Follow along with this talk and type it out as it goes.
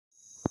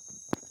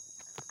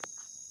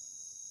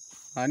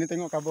Nah, ini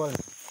tengok kabel.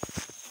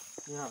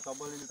 Nih,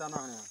 kabel ini di tanah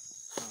nih.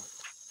 Nah,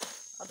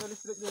 ada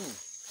listriknya nih.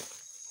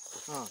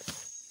 Nah,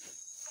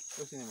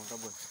 terus ini mah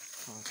kabel.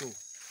 Nah, tuh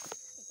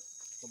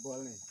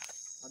kabel nih.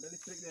 Ada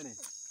listriknya nih.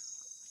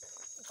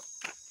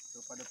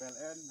 Kepada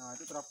PLN. Nah,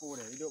 itu trapo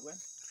deh, hidup kan?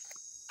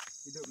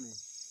 Hidup nih.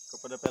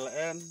 Kepada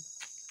PLN,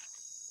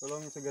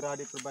 tolong segera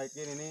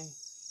diperbaikin ini.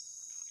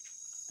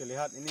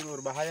 Terlihat ini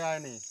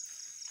berbahaya ini.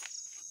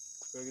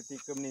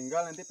 Ketika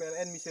meninggal nanti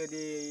PLN bisa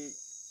di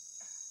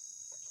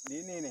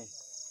ini nih,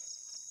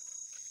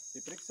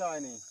 diperiksa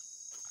ini.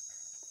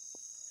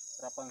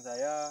 Harapan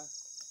saya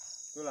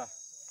itulah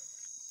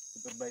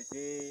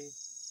diperbaiki.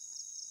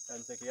 Dan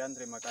sekian,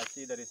 terima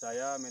kasih dari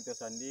saya Metio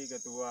Sandi,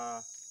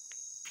 Ketua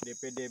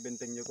DPD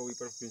Benteng Jokowi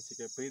Provinsi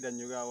KEPRI, dan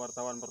juga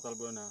wartawan Portal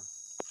Buana.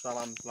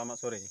 Salam, selamat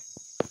sore.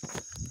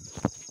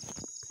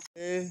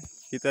 Oke,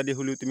 kita di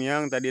Hulu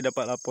Temiang tadi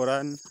dapat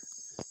laporan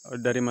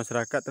dari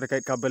masyarakat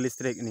terkait kabel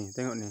listrik nih.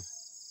 Tengok nih,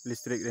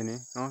 listrik ini,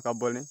 oh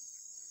kabel nih.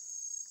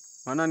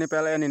 Mana nih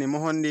PLN ini?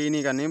 Mohon di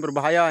ini kan, ini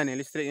berbahaya ini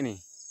listrik ini.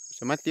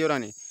 Bisa mati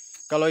orang nih.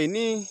 Kalau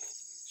ini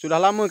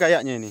sudah lama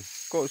kayaknya ini.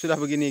 Kok sudah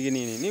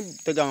begini-gini ini? Ini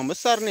tegangan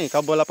besar nih,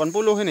 kabel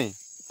 80 ini.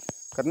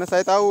 Karena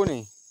saya tahu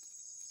nih.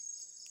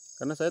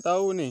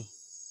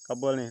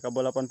 Kabel nih,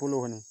 kabel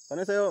 80 nih.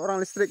 Karena saya orang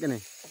listrik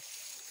ini.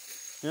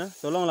 Ya,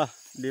 tolonglah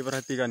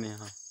diperhatikan nih.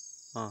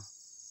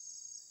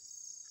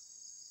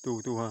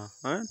 Tuh,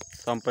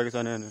 sampai ke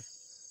sana nih.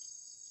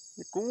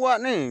 Ini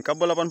kuat nih,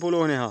 kabel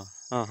 80 nih,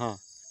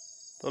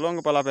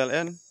 Tolong kepala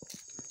PLN,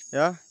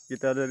 ya,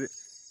 kita dari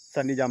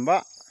Sandi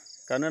Jambak,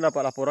 karena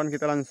dapat laporan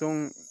kita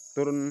langsung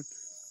turun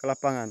ke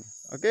lapangan.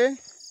 Oke,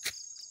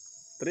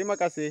 terima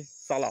kasih,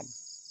 salam.